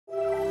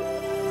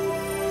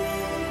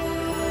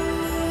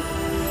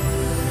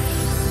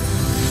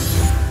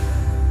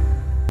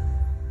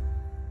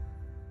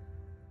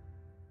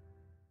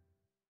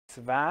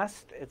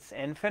vast, it's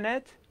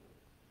infinite,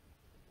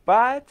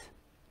 but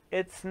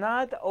it's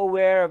not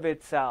aware of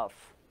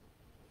itself.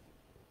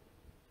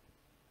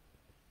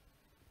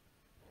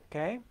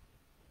 Okay?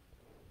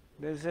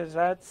 Is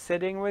that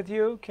sitting with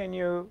you? Can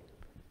you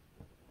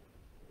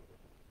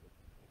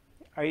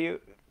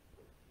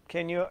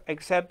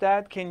accept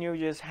that? Can you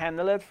just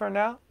handle it for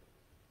now?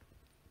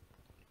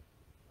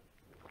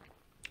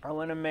 I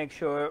want to make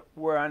sure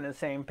we're on the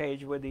same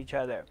page with each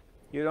other.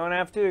 You don't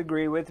have to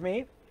agree with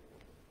me,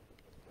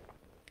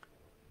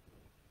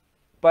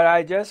 but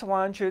I just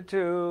want you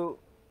to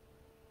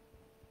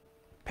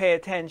pay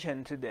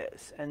attention to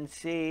this and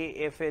see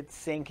if it's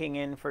sinking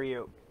in for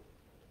you.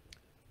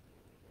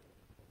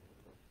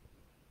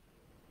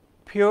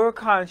 Pure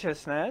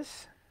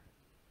consciousness,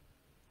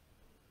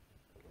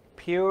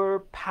 pure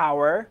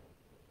power,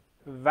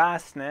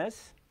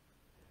 vastness,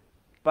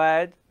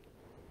 but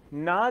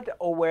not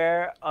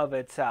aware of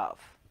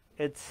itself.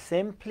 It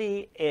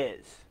simply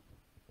is.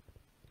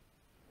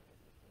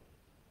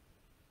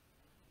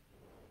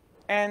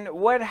 And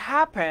what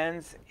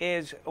happens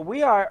is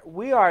we are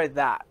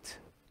that.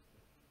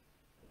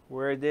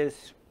 We're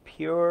this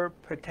pure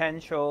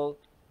potential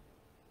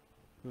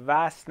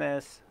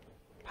vastness,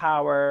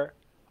 power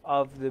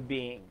of the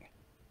being.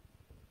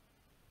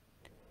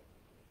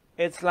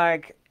 It's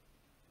like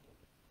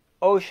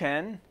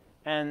ocean,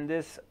 and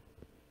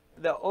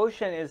the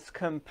ocean is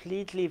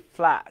completely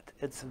flat.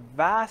 It's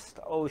vast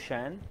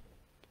ocean,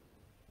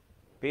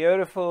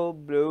 beautiful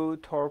blue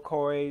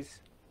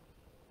turquoise,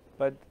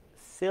 but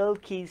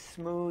silky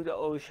smooth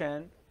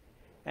ocean,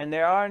 and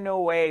there are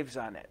no waves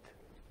on it.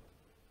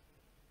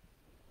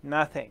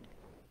 Nothing.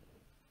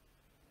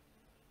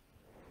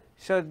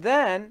 So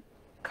then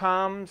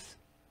comes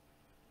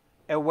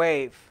a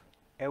wave.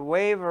 A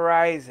wave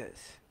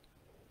arises,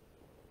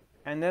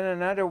 and then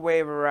another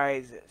wave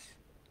arises.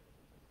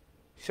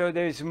 So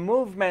there's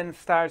movement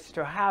starts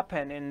to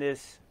happen in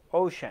this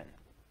ocean.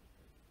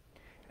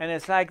 And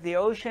it's like the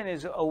ocean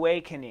is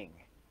awakening.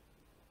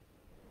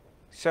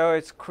 So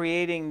it's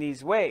creating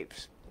these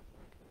waves.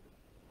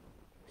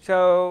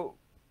 So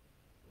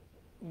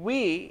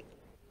we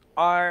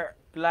are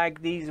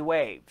like these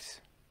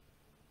waves.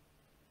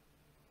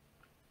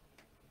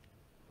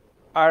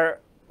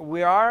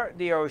 We are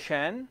the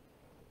ocean,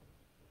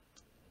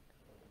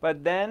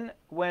 but then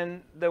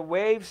when the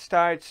wave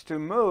starts to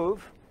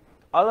move,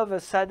 all of a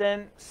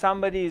sudden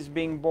somebody is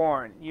being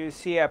born. You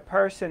see a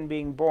person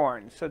being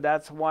born, so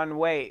that's one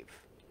wave.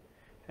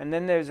 And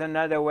then there's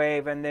another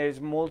wave, and there's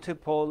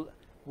multiple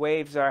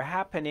waves are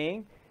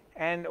happening.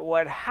 And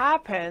what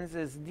happens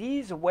is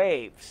these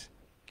waves,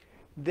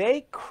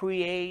 they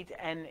create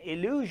an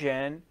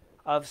illusion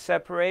of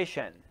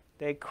separation.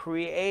 They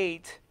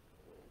create,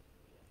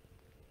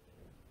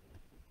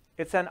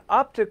 it's an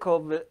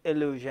optical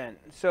illusion.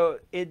 So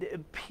it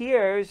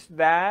appears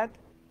that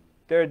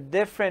there are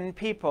different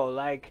people,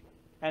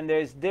 and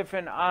there's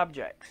different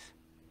objects.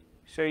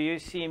 So you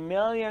see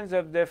millions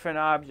of different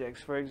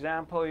objects. For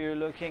example, you're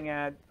looking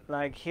at,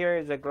 here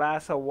is a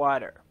glass of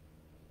water.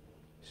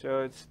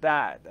 So it's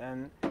that.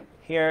 And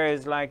here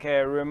is like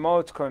a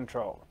remote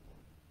control.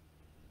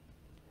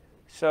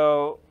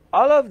 So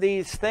all of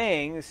these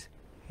things,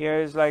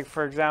 here is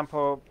for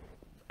example,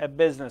 a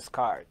business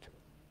card.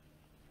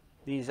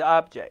 These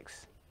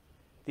objects.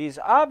 These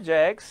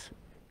objects,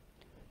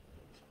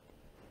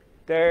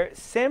 they're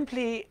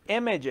simply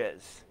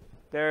images.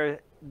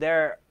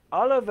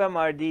 All of them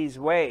are these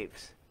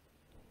waves.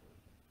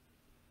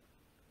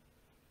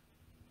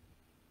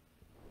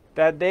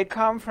 That they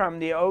come from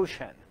the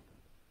ocean.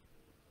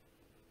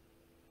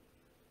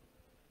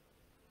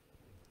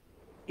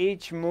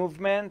 Each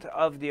movement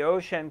of the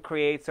ocean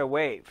creates a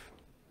wave.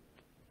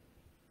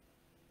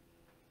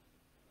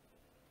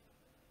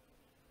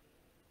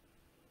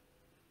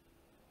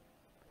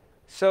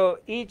 So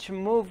each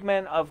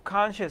movement of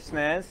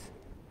consciousness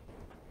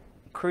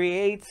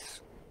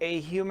creates a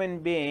human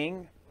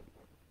being,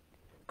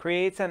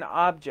 creates an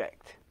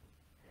object.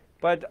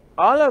 But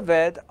all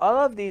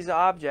of these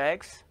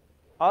objects,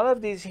 all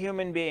of these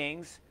human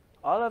beings,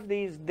 all of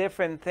these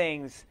different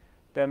things,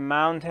 the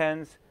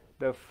mountains,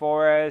 the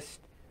forest,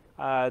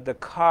 the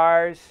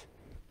cars,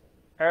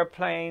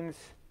 airplanes,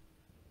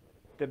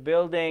 the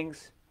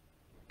buildings,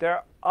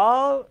 they're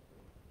all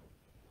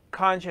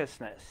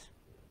consciousness.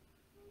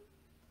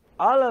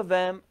 All of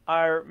them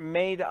are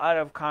made out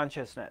of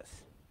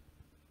consciousness.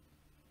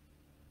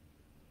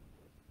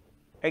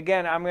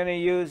 Again, I'm going to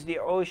use the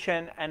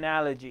ocean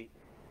analogy.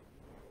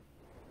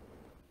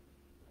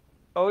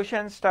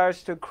 Ocean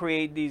starts to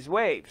create these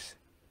waves.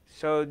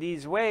 So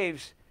these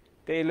waves,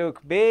 they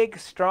look big,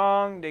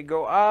 strong, they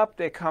go up,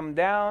 they come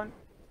down.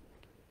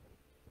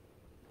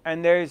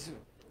 And there's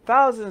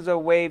thousands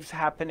of waves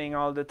happening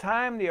all the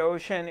time. The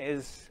ocean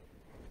is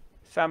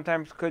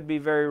sometimes could be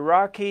very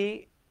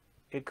rocky.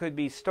 It could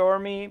be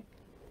stormy.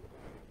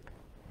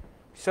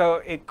 So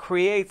it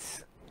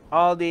creates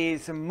all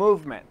these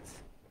movements.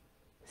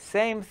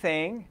 Same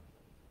thing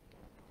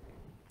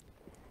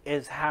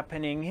is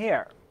happening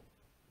here.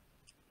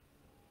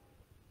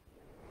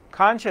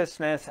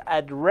 Consciousness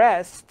at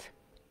rest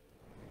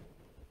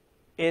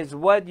is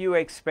what you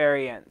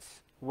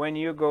experience when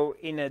you go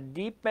in a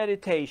deep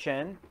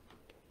meditation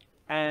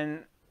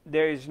and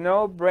there is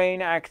no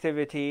brain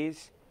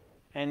activities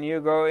and you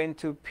go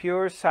into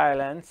pure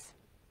silence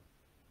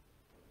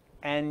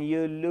and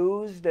you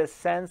lose the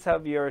sense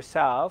of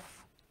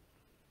yourself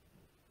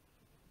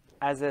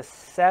as a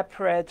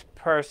separate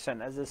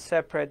person, as a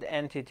separate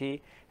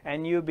entity,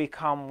 and you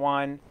become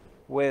one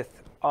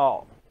with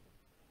all.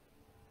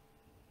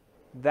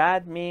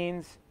 That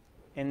means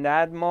in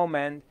that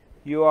moment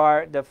you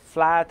are the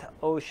flat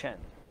ocean.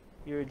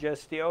 You're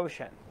just the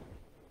ocean.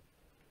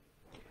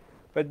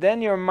 But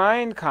then your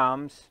mind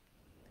comes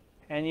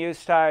and you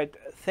start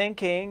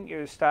thinking,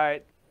 you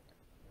start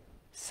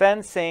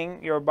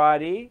sensing your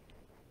body,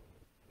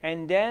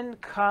 and then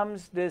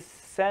comes this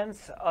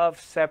sense of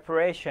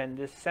separation,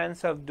 this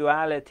sense of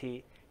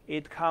duality.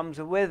 It comes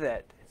with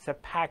it. It's a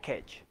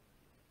package.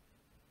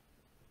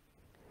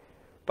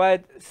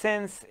 But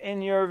since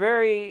in your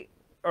very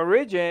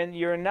origin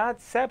you're not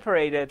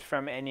separated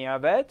from any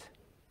of it,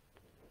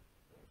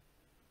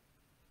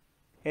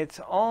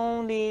 it's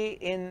only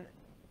in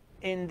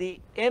the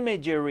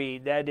imagery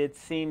that it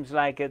seems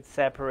like it's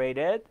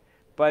separated,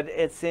 but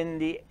it's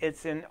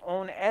in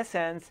own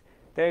essence.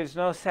 There's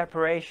no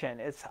separation.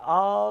 It's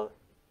all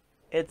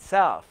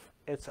itself.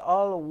 It's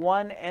all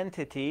one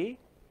entity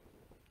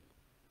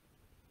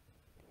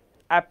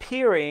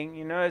appearing.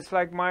 You know, it's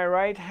like my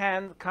right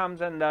hand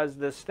comes and does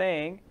this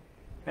thing,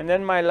 and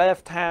then my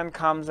left hand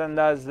comes and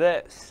does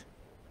this.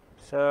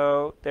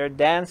 So they're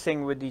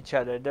dancing with each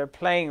other. They're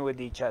playing with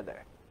each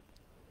other.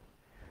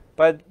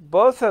 But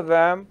both of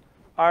them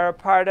are a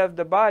part of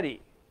the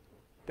body.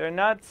 They're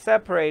not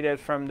separated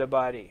from the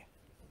body.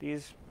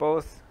 These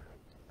both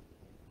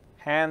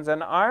hands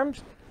and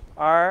arms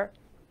are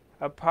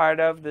a part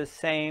of the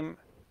same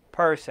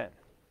person.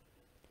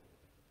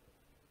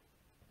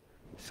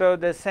 So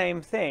the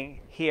same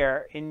thing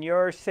here in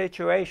your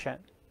situation.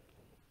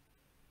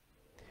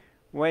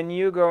 When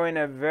you go in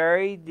a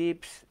very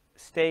deep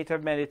state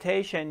of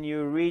meditation,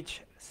 you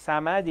reach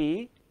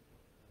samadhi,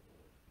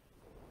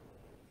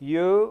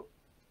 you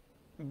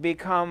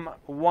become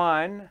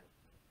one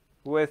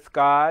with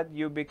God,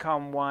 you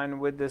become one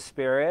with the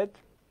Spirit,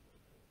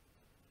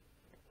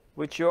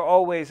 which you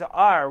always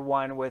are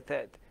one with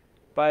it,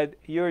 but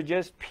you're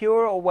just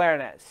pure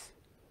awareness.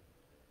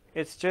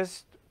 It's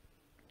just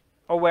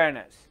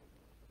awareness.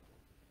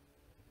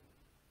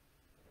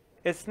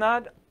 It's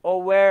not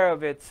aware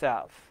of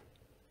itself.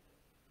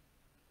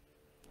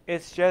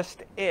 It's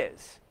just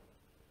is.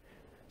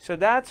 So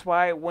that's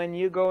why when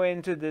you go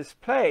into this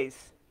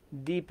place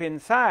deep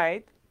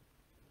inside,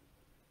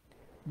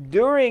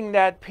 during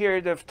that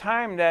period of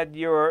time that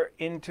you're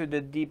into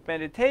the deep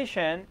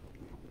meditation,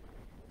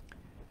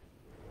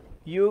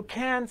 you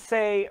can't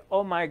say,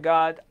 oh my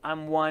God,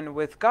 I'm one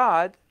with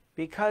God,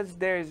 because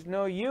there's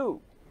no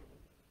you.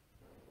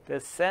 The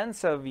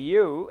sense of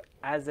you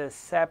as a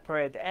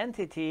separate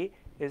entity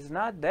is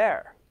not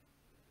there.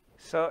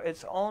 So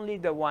it's only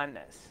the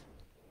oneness.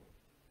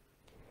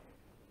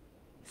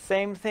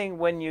 Same thing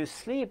when you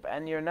sleep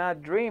and you're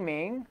not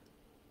dreaming,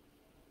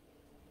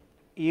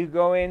 you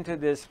go into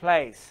this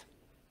place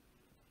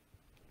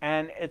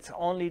and it's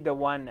only the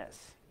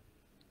oneness.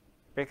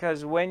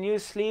 Because when you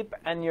sleep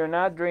and you're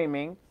not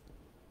dreaming,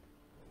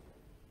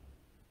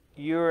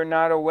 you're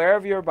not aware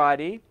of your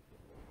body.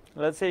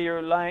 Let's say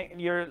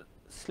you're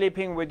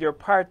sleeping with your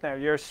partner,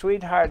 your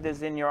sweetheart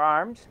is in your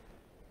arms.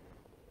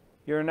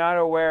 You're not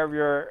aware of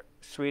your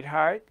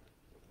sweetheart.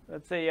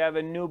 Let's say you have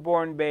a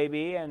newborn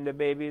baby and the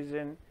baby's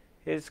in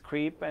his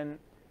crib and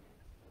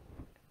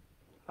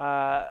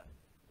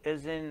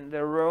is in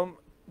the room.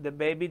 The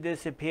baby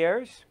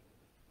disappears.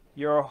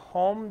 Your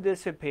home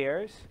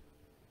disappears.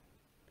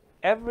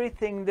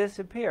 Everything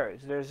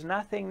disappears. There's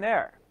nothing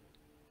there.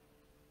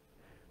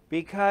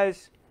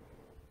 Because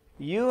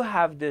you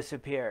have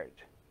disappeared.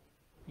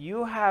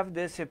 You have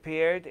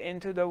disappeared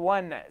into the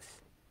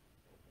oneness.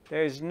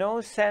 There's no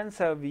sense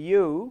of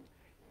you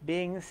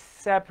being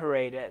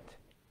separated.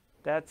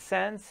 That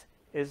sense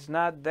is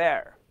not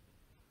there.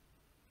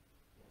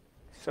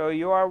 So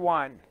you are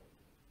one.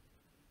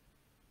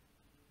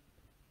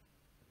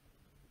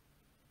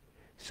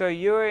 So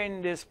you're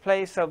in this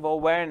place of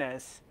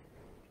awareness.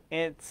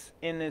 It's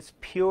in its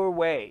pure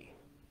way,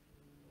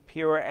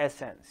 pure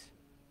essence.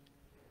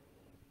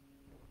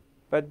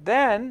 But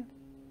then,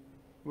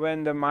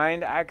 when the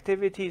mind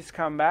activities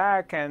come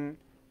back and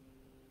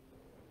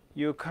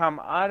you come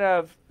out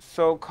of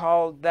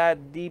so-called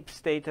that deep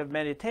state of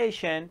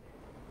meditation,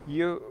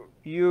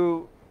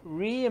 you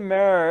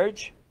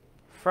re-emerge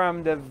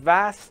from the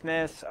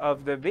vastness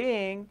of the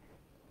being